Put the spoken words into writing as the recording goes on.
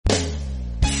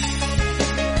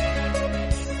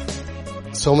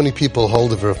So many people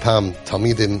hold of Rav Pam,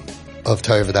 Talmidim of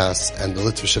Torah V'das, and the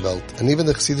Litvish Welt, and even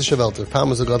the Chassidish Welt. Rav Pam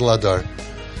was a Gadol Adar.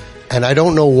 And I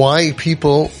don't know why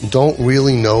people don't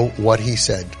really know what he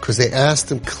said, because they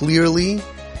asked him clearly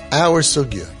our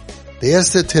sugya. They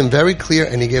asked it to him very clear,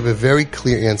 and he gave a very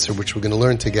clear answer, which we're going to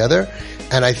learn together.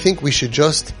 And I think we should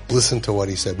just listen to what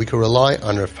he said. We can rely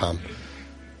on Rav Pam.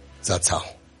 That's how.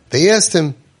 They asked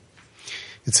him,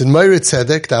 it's in Meirit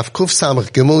Tzedek, Daf Kuf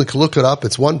Samach Gimel, you can look it up,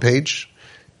 it's one page.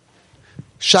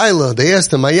 Shaila, they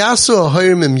asked him, Mayasu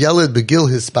ahoyrim im yeled begil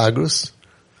hispagrus,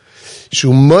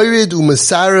 shu moirid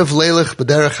u'mesarev leilech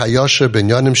b'derech hayosher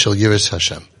benyonim shel yiras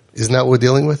Hashem. Isn't that what we're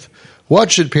dealing with?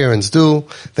 What should parents do?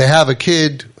 They have a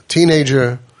kid, a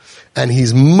teenager, and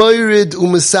he's moirid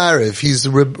u'mesarev. He's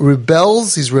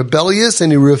rebels, he's rebellious,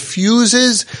 and he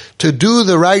refuses to do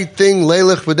the right thing,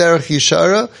 leilech b'derech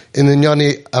yishara, in the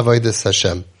nyoni avodas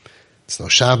Hashem. It's no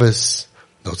Shabbos,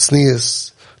 no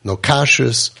tznius, no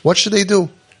kashrus. What should they do?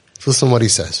 Listen to what he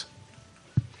says.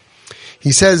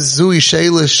 He says, Zui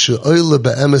sheilish she'oyle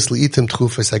be'emes li'itim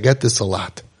tchufes. I get this a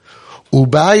lot.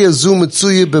 Ubaya zu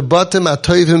mitzuye bebatim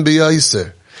atoivim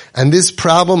b'yoyser. And this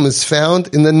problem is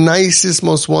found in the nicest,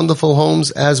 most wonderful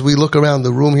homes. As we look around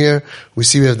the room here, we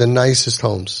see we have the nicest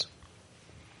homes.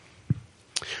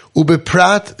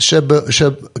 Ubeprat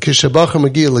kishabachar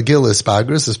magi legil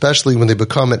espagris, especially when they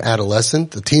become an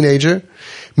adolescent, a teenager.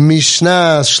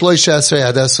 Mishnah shloisha esrei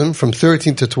adesim, from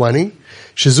 13 to 20.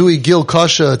 Shizui gil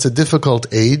kasha, it's a difficult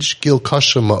age. Gil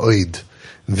kasha ma'oid,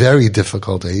 very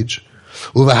difficult age.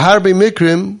 Uvaharbe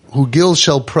mikrim hu gil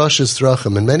shel prashis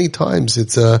drachim, and many times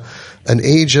it's an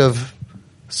age of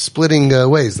splitting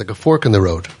ways, like a fork in the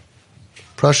road.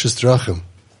 Prashis drachim.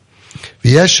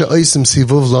 V'yesha oisim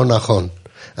sivuv lo nachon.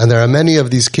 And there are many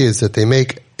of these kids that they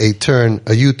make a turn,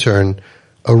 a U-turn,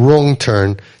 a wrong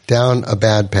turn down a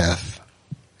bad path.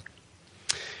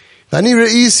 And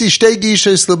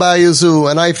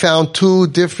I found two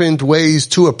different ways,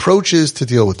 two approaches to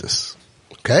deal with this.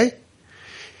 Okay?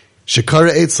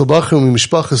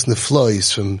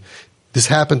 This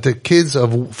happened to kids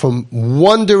from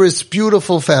wondrous,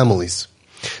 beautiful families.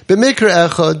 In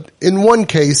one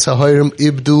case, the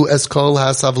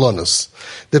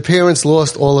parents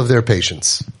lost all of their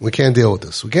patience. We can't deal with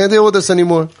this. We can't deal with this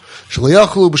anymore.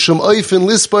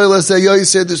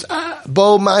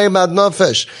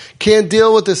 Can't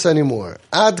deal with this anymore.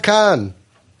 Ad kan.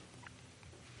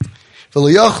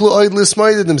 We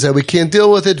can't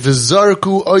deal with it. And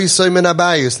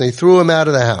they threw him out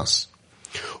of the house.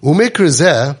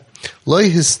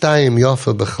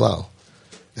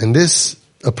 And this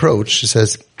approach, she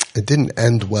says, it didn't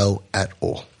end well at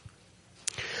all.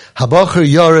 Habacher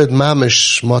yared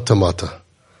mamish mata mata.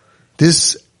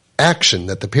 This action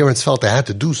that the parents felt they had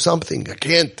to do something,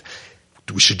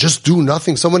 we should just do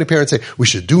nothing. So many parents say, we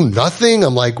should do nothing.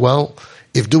 I'm like, well,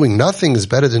 if doing nothing is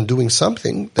better than doing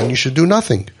something, then you should do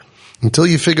nothing. Until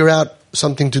you figure out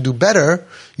something to do better,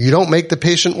 you don't make the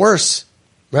patient worse,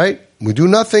 right? We do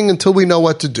nothing until we know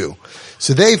what to do.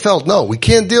 So they felt, no, we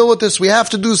can't deal with this. We have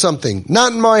to do something.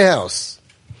 Not in my house.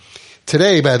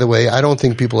 Today, by the way, I don't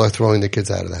think people are throwing the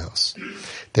kids out of the house.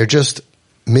 They're just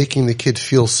making the kid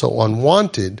feel so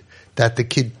unwanted that the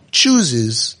kid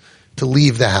chooses to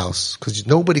leave the house. Because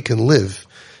nobody can live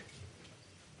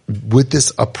with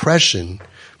this oppression,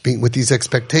 with these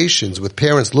expectations, with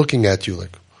parents looking at you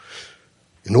like,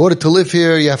 in order to live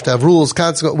here, you have to have rules,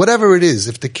 consequences, whatever it is.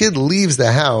 If the kid leaves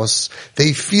the house,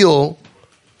 they feel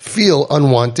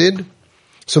unwanted.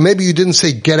 So maybe you didn't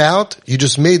say get out, you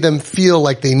just made them feel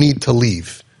like they need to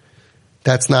leave.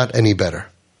 That's not any better.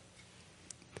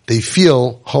 They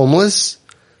feel homeless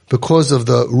because of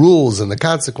the rules and the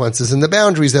consequences and the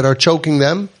boundaries that are choking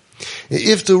them.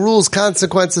 If the rules,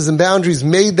 consequences, and boundaries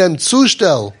made them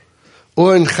zustel,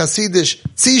 or in Chassidish,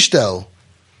 zistel,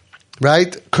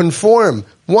 right? Conform.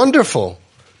 Wonderful.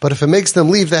 But if it makes them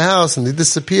leave the house and they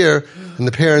disappear, and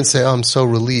the parents say, oh, I'm so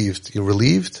relieved. You're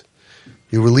relieved?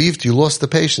 You're relieved? You lost the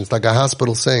patient. Like a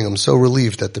hospital saying, I'm so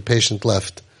relieved that the patient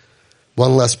left.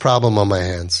 One less problem on my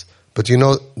hands. But you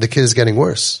know, the kid is getting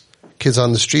worse. Kids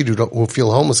on the street who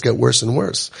feel homeless get worse and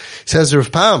worse. Says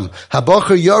Rav Pam,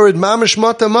 Habacher Yored Mamish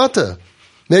Mata Mata.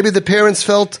 Maybe the parents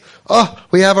felt, oh,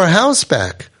 we have our house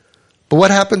back. But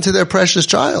what happened to their precious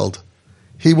child?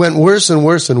 He went worse and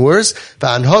worse and worse.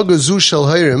 And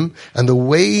the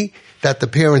way that the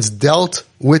parents dealt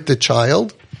with the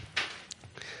child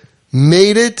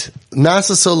made it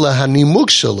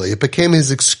it became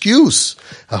his excuse.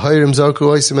 He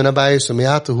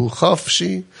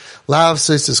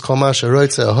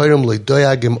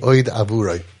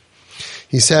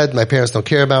said, my parents don't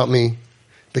care about me.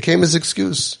 Became his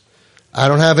excuse. I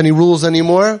don't have any rules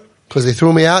anymore. because they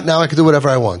threw me out. Now I can do whatever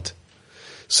I want.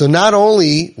 So not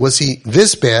only was he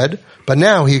this bad, but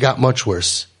now he got much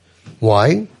worse.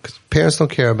 Why? Because parents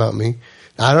don't care about me.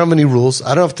 I don't have any rules.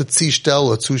 I don't have to tzishtel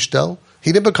or tzushtel.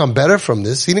 He didn't become better from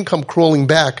this. He didn't come crawling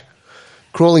back,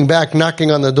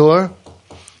 knocking on the door.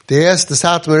 They asked the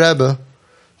Satmar Rebbe,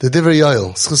 the Divrei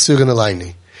Yoel, Schus Yugen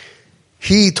Alayni.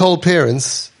 He told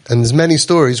parents, and there's many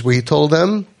stories where he told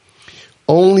them,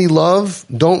 only love,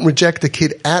 don't reject the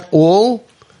kid at all,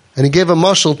 and he gave a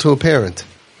mashal to a parent.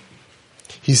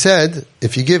 He said,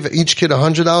 if you give each kid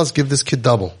 $100, give this kid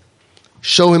double.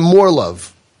 Show him more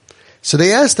love. So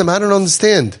they asked him, I don't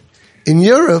understand. In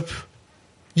Europe,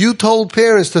 you told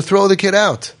parents to throw the kid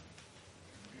out.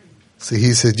 So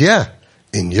he said, yeah,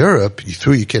 in Europe, you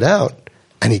threw your kid out,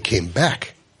 and he came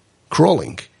back,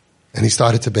 crawling, and he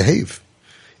started to behave.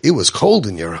 It was cold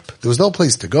in Europe. There was no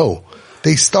place to go.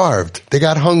 They starved. They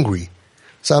got hungry.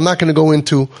 So I'm not going to go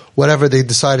into whatever they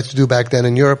decided to do back then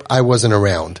in Europe. I wasn't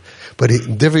around. But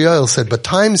Divrei Yoel said, but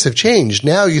times have changed.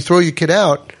 Now you throw your kid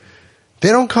out, they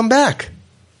don't come back.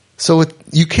 So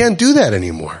you can't do that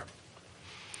anymore.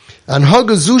 And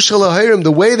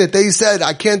the way that they said,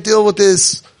 I can't deal with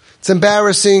this, it's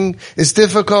embarrassing, it's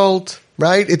difficult,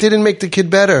 right? It didn't make the kid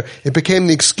better. It became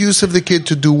the excuse of the kid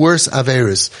to do worse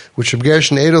averis, which Reb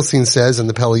Gershon Edelstein says, and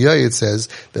the Pele Yoyed says,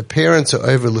 the parents are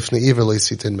over lifnei iver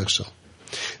leisitin mechshel.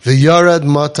 The yarad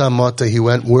mata, he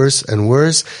went worse and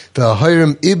worse. The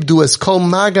ahirim ibdu es kol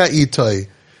maga itoi.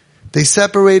 They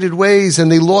separated ways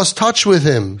and they lost touch with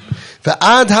him. The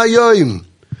ad hayoim,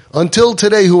 until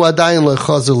today, hu adayin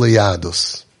lechazer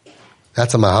leyadus.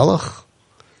 That's a mahalach.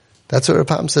 That's what Rav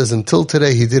Pam says. Until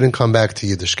today, he didn't come back to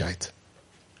Yiddishkeit.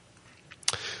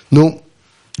 No,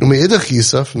 from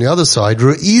the other side,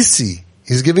 Re'isi,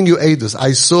 he's giving you edus.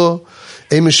 I saw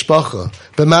a mishpacha,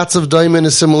 b'matzav daim in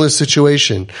a similar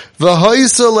situation.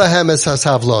 V'hoisa lehem es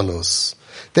hasavlanos.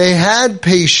 They had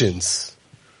patience.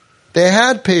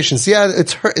 Yeah,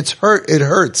 it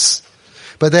hurts.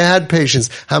 But they had patience.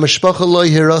 HaMishpacha lo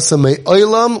hirasa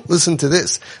me'olam, listen to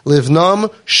this, livnam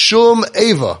shum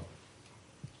eva.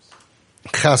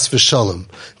 Chas v'shalom.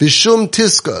 V'shum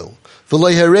tiskol.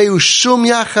 V'lo hereu shum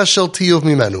yachas shel tiyuv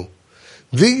mimenu.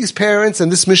 These parents and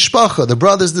this mishpacha, the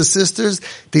brothers, the sisters,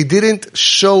 they didn't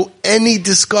show any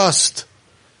disgust.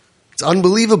 It's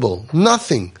unbelievable.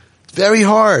 Nothing. It's very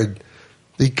hard.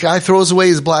 The guy throws away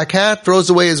his black hat, throws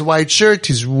away his white shirt,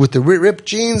 he's with the ripped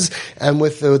jeans, and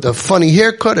with the funny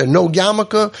haircut, and no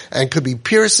yarmulke, and could be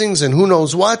piercings, and who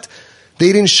knows what.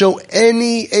 They didn't show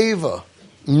any ava.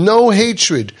 No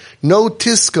hatred. No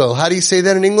tiskel. How do you say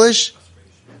that in English?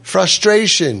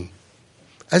 Frustration.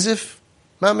 As if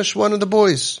Mamish, one of the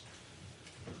boys.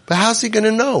 But how's he going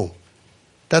to know?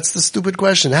 That's the stupid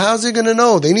question. How's he going to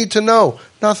know? They need to know.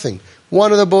 Nothing.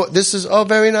 One of the boys, this is, oh,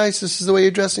 very nice. This is the way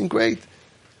you're dressing. Great.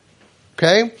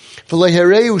 Okay?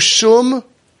 V'lehereu shum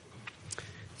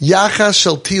yachas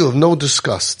shel tiyuv, no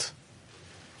disgust.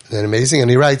 Isn't that amazing? And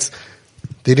he writes,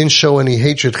 they didn't show any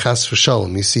hatred, chas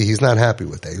v'shalom. You see, he's not happy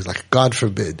with that. He's like, God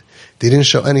forbid. They didn't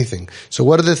show anything. So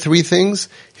what are the three things?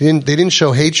 They didn't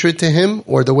show hatred to him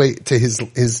or the way to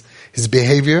his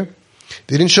behavior.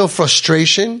 They didn't show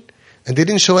frustration and they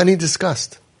didn't show any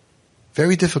disgust.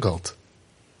 Very difficult.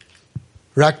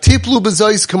 They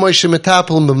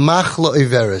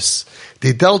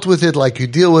dealt with it like you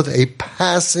deal with a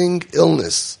passing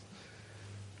illness.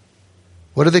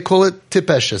 What do they call it?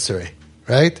 Tipesh esrei,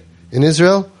 right? In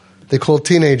Israel, they call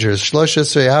teenagers shlosh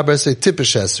esrei, haber esrei,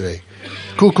 tipesh esrei.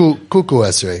 Kuku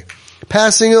esrei.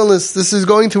 Passing illness, this is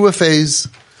going through a phase.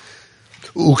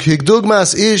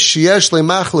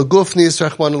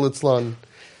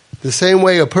 The same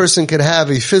way a person can have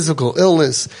a physical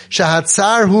illness.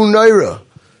 Shahatzar hu noira.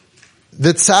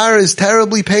 The tsar is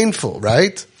terribly painful,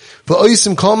 right?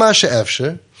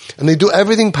 And they do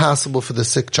everything possible for the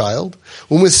sick child.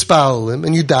 And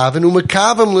you daven,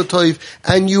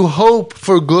 and you hope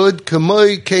for good.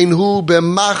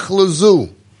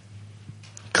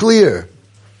 Clear.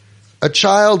 A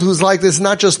child who's like this,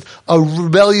 not just a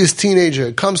rebellious teenager.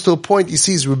 It comes to a point you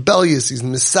see he's rebellious, he's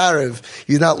misarev,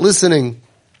 he's not listening.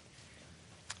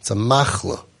 It's a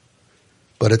machla.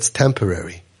 But it's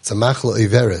temporary. It's a machla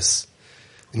iveres.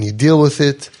 And you deal with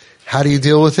it. How do you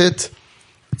deal with it?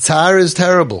 Tsar is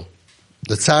terrible.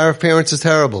 The tsar of parents is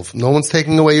terrible. No one's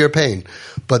taking away your pain.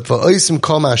 But va'osim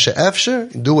kol ma'aseh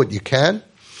efsher, do what you can.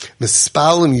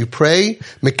 Mispalim, you pray.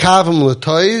 Mekavim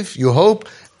l'toiv, you hope.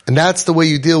 And that's the way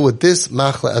you deal with this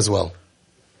machla as well.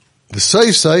 The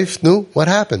soif, what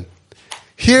happened?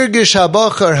 Hirgish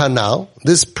habachar hanal,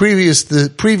 this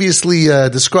previously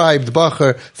described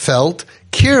bachar felt,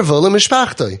 kirva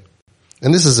l'mishpachtoi.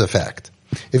 And this is a fact.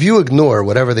 If you ignore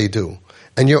whatever they do,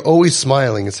 and you're always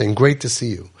smiling and saying, great to see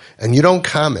you, and you don't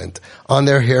comment on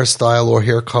their hairstyle or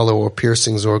hair color or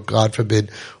piercings or, God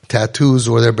forbid, tattoos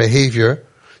or their behavior,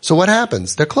 so what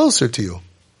happens? They're closer to you.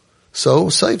 So,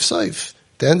 saif.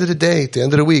 At the end of the day, at the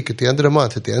end of the week, at the end of the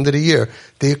month, at the end of the year,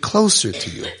 they're closer to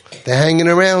you. They're hanging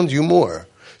around you more.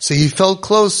 So he felt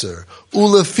closer.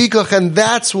 Ulefikach, and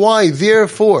that's why,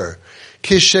 therefore,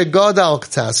 kishegadal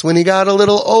ktas, when he got a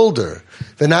little older,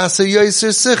 v'nasa yoser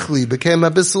sichli, became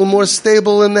a bit more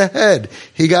stable in the head.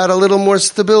 He got a little more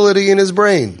stability in his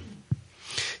brain.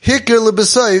 Hikir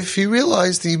lebesayf, he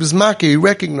realized, he was maki, he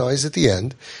recognized at the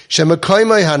end,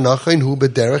 shemakoymai hanachin hu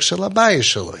bederech shel habayis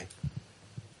shaloi.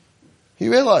 He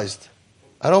realized,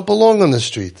 I don't belong on the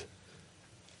street.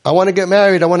 I want to get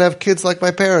married. I want to have kids like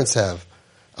my parents have.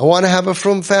 I want to have a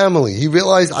frum family. He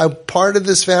realized, I'm part of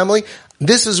this family.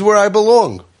 This is where I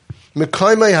belong. My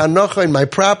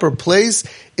proper place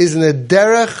is in the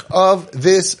derech of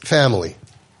this family.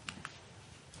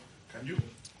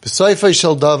 B'sayfei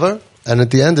shel davar, and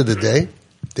at the end of the day,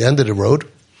 the end of the road,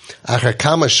 achar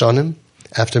kama shanim,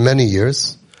 after many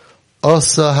years,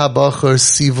 Osa habachar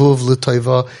sivuv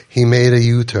l'toiva, he made a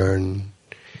U-turn.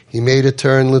 He made a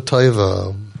turn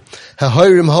l'toiva.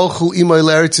 Ha'hoirim holchu imoy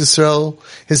l'Eretz Yisrael.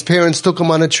 His parents took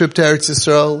him on a trip to Eretz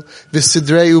Yisrael.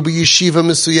 V'sidreu b'yeshiva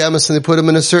mesuyamas, and they put him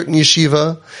in a certain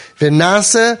yeshiva.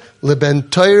 V'nase leben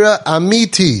Torah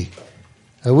amiti.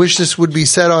 I wish this would be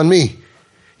said on me.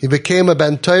 He became a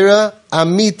ben Torah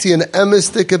amiti, an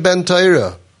emistik ben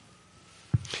Torah.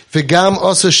 V'gam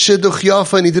also shidduch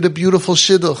yafa, and he did a beautiful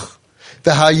shidduch.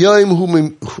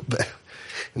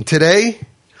 And today,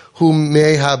 who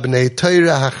may have b'nei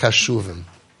Torah hachashuvim.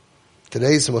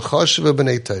 Today is mechashuva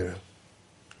b'nei Torah.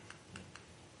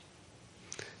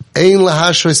 Ein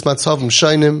lahashreis matzavim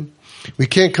shaynim. We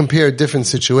can't compare different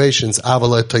situations.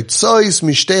 Avala toitzois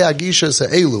mishtei agishas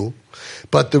ha'elu.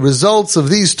 But the results of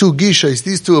these two gishas,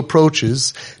 these two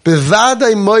approaches,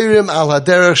 bevadai moirim al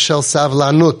haderech shel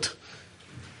savlanut.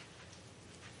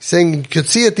 Saying you could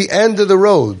see at the end of the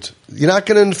road, you're not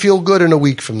going to feel good in a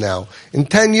week from now. In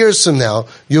 10 years from now,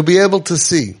 you'll be able to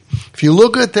see. If you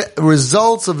look at the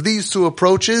results of these two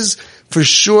approaches, for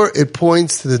sure it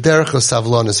points to the derech of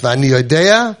savlonis. V'ani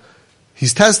yodea,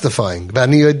 he's testifying.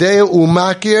 V'ani yodea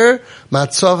umakir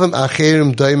matzovim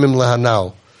acherim doimim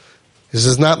lehanal. This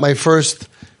is not my first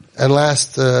and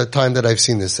last time that I've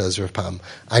seen this, says Rav Pam.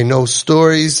 I know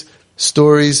stories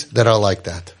that are like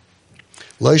that.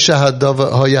 Not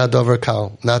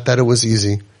that it was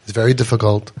easy. It's very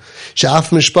difficult.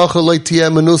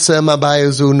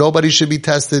 Nobody should be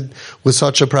tested with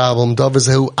such a problem. Correct?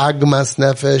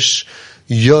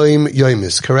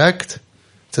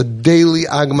 It's a daily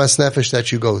agmas nefesh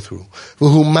that you go through.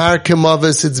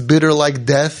 It's bitter like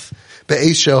death. When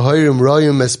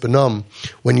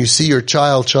you see your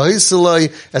child,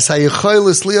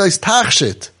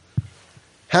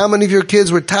 how many of your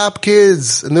kids were top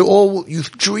kids and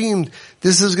you've dreamed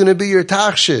this is going to be your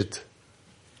tachshit?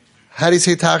 How do you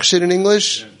say tachshit in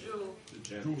English?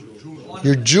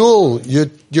 Your jewel, your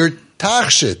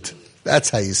tachshit. That's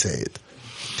how you say it.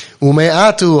 Now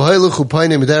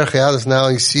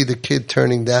you see the kid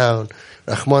turning down.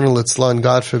 Rahman al-Itzlan,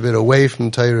 God forbid, away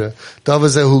from Torah.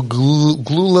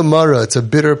 It's a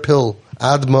bitter pill.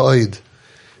 Ad ma'od.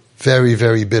 Very,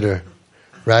 very bitter.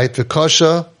 Right?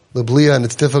 V'kosha, l'bliya, and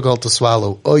it's difficult to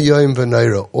swallow. Oyoim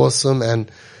v'naira. Awesome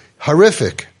and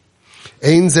horrific.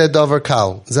 Ein zeh davar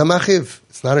kal. Zamachiv.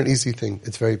 It's not an easy thing.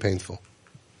 It's very painful.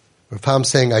 Rav Pam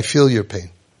saying, I feel your pain.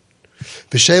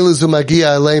 V'sheilu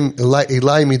zumagia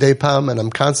ilai midei pam, and I'm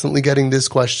constantly getting this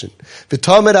question.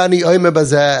 V'tomer ani oime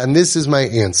bazeh, and this is my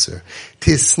answer.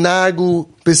 Tisnagu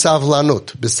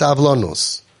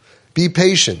bisavlanos. Be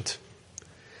patient.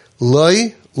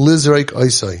 Loi lizreik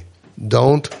oisai.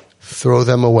 Don't throw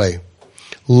them away.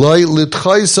 Loi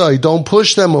litchaisai. Don't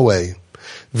push them away.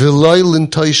 V'loi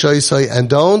lintoishaisai, and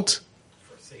don't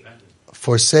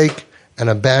forsake and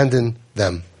abandon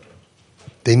them.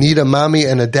 They need a mommy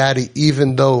and a daddy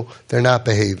even though they're not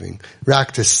behaving.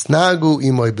 Rak tesnagu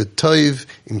imoy b'toiv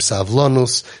im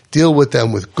savlonus. Deal with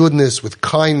them with goodness, with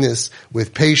kindness,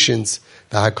 with patience.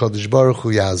 HaKadosh Baruch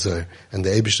Hu Yazar, and the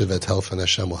Eibishter Vet and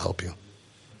Hashem will help you.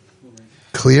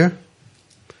 Clear?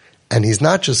 And he's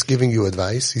not just giving you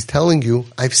advice, he's telling you,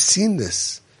 I've seen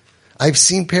this. I've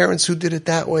seen parents who did it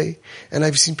that way, and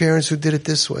I've seen parents who did it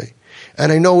this way.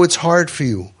 And I know it's hard for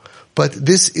you, but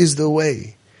this is the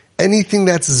way. Anything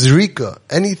that's zrika,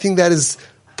 anything that is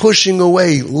pushing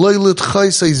away, loylut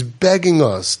chaysa is begging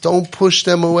us, don't push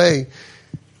them away.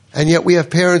 And yet we have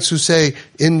parents who say,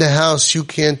 in the house, you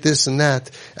can't this and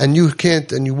that, and you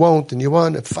can't, and you won't, and you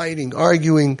want, fighting,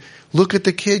 arguing. Look at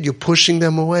the kid, you're pushing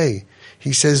them away.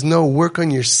 He says, no, work on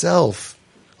yourself.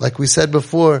 Like we said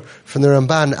before, from the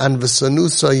Ramban,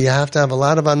 Anvasanusa, you have to have a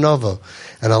lot of anova,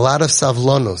 and a lot of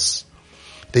savlonos.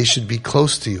 They should be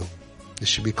close to you. They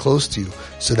should be close to you.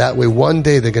 So that way one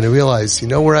day they're going to realize, you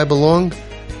know where I belong?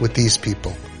 With these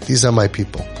people. These are my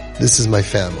people. This is my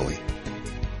family.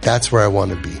 That's where I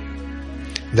want to be.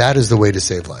 That is the way to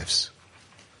save lives.